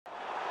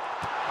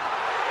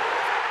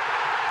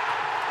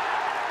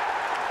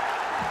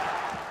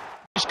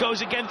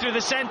Goes again through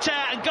the centre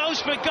and goes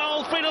for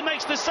goal. Friedel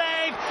makes the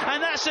save,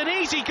 and that's an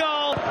easy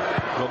goal.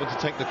 Robin to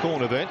take the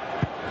corner then.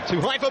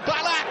 Too high for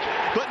Ballack,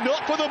 but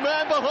not for the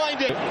man behind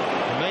it.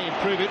 He may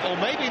improve it, or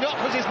maybe not,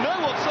 because there's no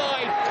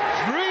offside.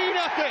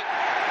 3-0.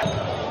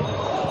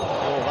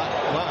 Oh,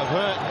 that might have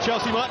hurt.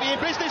 Chelsea might be in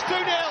business.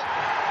 2-0.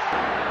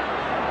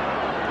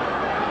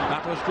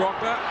 That was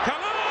Drogba.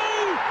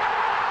 Kalou!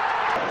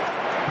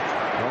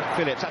 Right,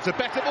 Phillips, that's a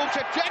better ball to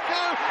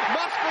Dzeko.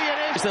 Must be an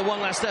in. Is there one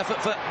last effort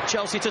for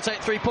Chelsea to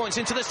take 3 points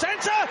into the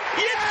centre?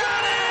 You've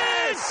done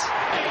it!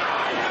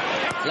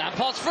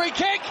 Lampard's free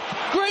kick.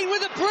 Green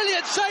with a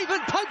brilliant save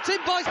and poked in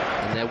by...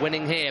 And they're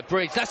winning here.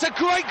 Bridge, that's a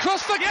great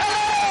cross for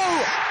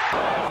Kalou!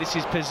 This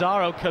is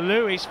Pizarro.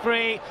 Kalou is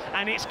free,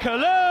 and it's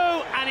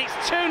Kalou, and it's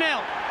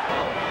 2-0.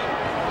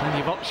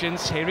 Plenty of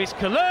options. Here is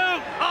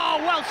Kalou. Oh,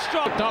 well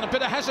struck. Done a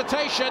bit of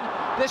hesitation.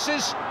 This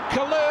is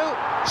Kalou.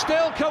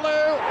 Still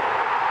Kalou.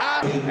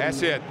 And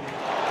Essien.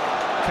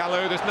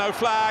 Kalou, there's no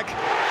flag. 5-0.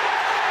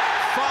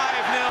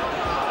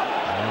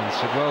 And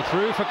should well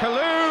through for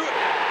Kalou.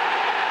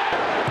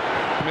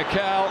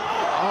 Mikel.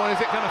 Oh, is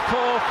it going to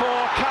fall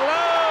for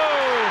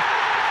Kalou?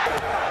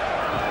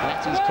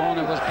 Letty's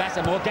corner was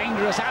better, more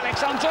dangerous.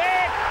 Alex onto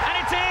it, and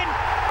it's in.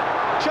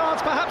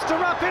 Chance perhaps to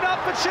wrap it up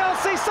for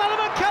Chelsea.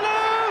 Salomon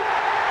Kalou,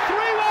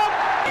 3-1.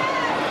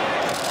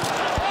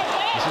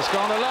 This has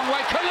gone a long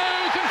way.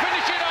 Kalou can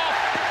finish it off.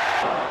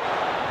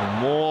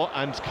 Moore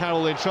and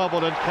Carroll in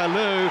trouble, and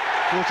Kalou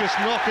will just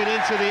knock it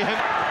into the...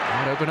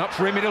 Might open up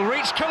for him, it'll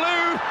reach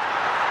Kalou,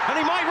 and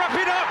he might wrap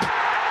it up.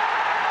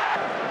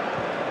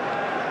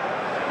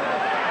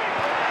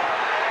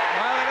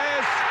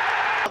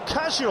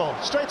 Casual,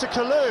 straight to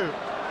Kalou.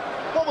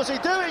 What was he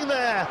doing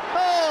there?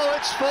 Oh,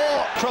 it's 4.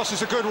 Cross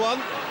is a good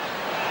one.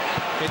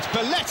 It's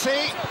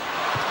Belletti.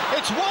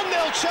 It's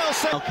 1-0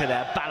 Chelsea. Look at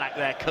there, Ballack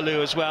there,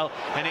 Kalou as well.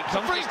 And it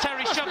comes as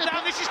Terry shoved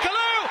down. This is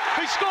Kalou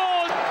who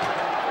scored.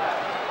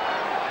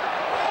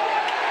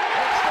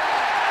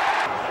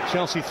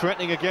 Chelsea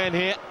threatening again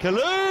here.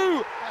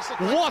 Kalou!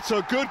 What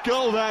a good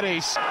goal that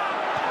is.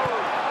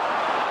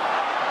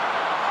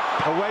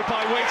 Away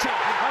by Waiter.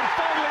 And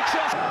finally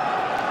Chelsea.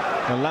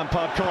 The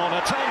Lampard corner,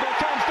 Turnbull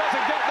comes,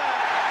 doesn't get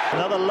that.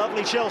 Another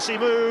lovely Chelsea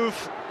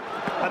move,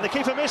 and the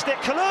keeper missed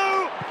it.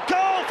 Kalou,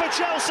 goal for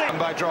Chelsea. And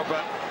by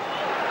Drogba.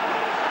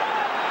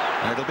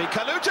 And it'll be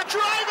Kalou to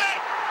drive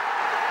it.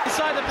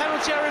 Inside the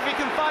penalty area if he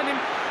can find him,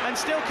 and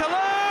still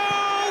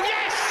Kalou.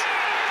 Yes!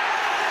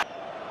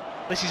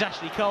 This is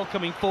Ashley Cole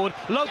coming forward.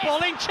 Low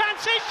ball in,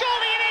 chances,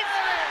 surely it is.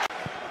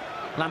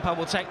 Lampard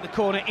will take the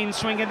corner in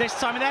swing, and this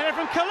time in there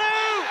from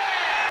Kalou.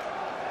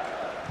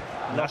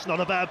 That's not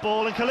a bad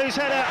ball, and Kalou's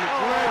header.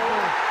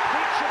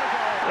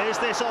 Oh, is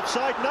this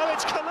offside? No,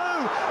 it's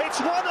Kalou.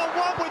 It's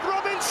 1-on-1 with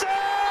Robinson.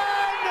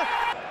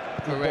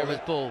 Pereira's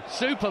ball,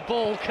 super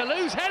ball.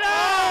 Kalou's header.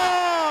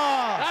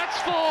 Oh! That's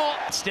 4.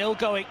 Still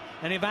going,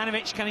 and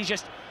Ivanovic, can he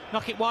just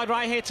knock it wide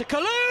right here to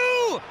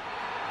Kalou?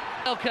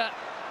 Elka,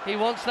 he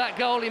wants that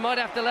goal. He might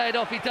have to lay it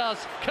off. He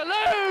does.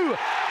 Kalou.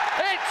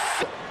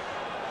 It's.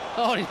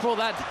 Oh, he brought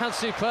that down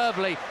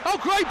superbly. Oh,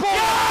 great ball.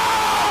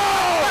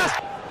 Yeah!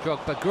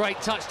 Drogba,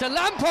 great touch to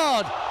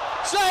Lampard.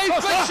 Save,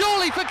 but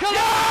surely for Kalou.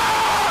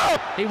 Yeah!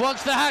 He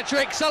wants the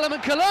hat-trick,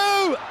 Salomon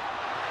Kalou.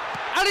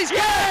 And he's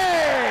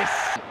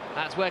yes!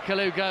 That's where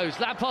Kalou goes.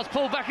 Lampard's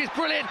pull back is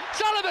brilliant.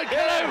 Salomon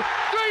Kalou, 3-0.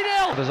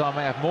 Van der Sar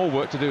may have more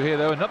work to do here,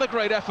 though. Another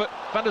great effort.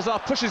 Van der Sar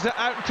pushes it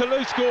out and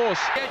Kalou scores.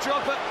 Yeah,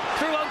 Drogba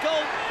through on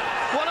goal.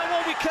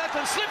 1-on-1 with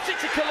Kirkland, slips it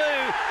to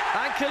Kalou.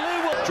 And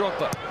Kalou will...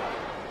 Drogba.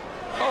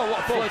 Oh, what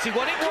a ball. He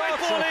won it, great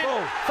ball in.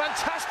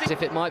 Fantastic. As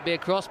if it might be a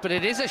cross, but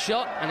it is a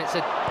shot, and it's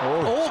a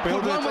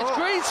awkward one which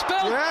Green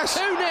spilled. Yes.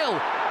 2-0.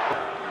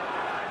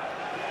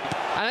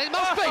 And it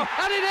must be,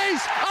 and it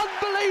is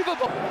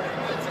unbelievable.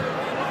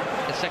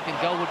 The second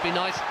goal would be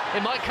nice.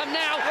 It might come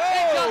now.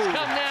 It does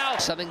come now.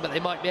 Something, but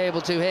they might be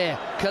able to here.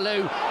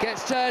 Kalou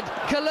gets turned.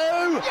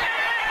 Kalou.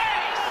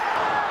 Yes!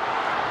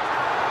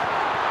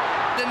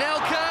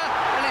 Anelka,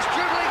 and it's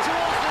dribbling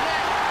towards the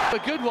net. A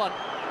good one.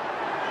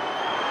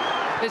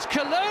 It's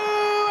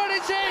Kalou, and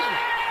it's in!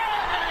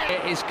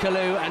 It is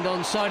Kalou, and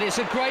onside, it's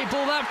a great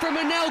ball, that from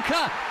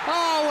Anelka!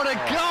 Oh, what a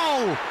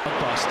goal!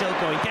 Still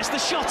going, gets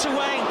the shot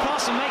away, and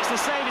Carson makes the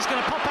save, it's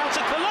going to pop out to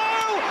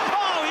Kalou!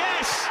 Oh,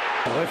 yes!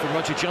 Away from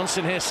Roger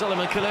Johnson here,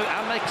 Salomon Kalou,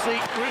 and makes the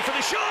room for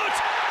the shot!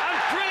 And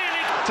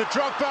brilliantly... To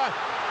Drogba,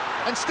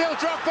 and still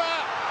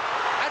Drogba,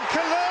 and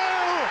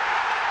Kalou!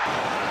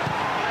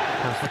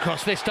 Comes the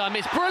cross this time,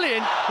 it's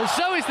brilliant, and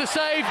so is the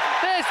save,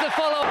 there's the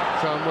follow.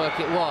 Try and work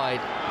it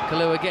wide,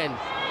 Kalou again,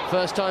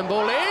 first time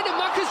ball in, and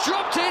Muck has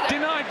dropped it.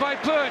 Denied by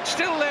Birch,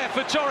 still there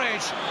for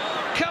Torres.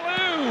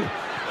 Kalou!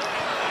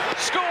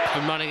 Score!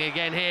 And running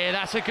again here,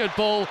 that's a good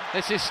ball,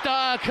 this is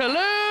Star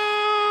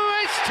Kalou,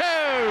 it's 2!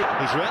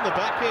 He's round the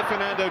back here,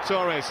 Fernando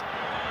Torres.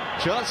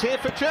 Chance here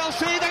for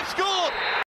Chelsea, they've scored!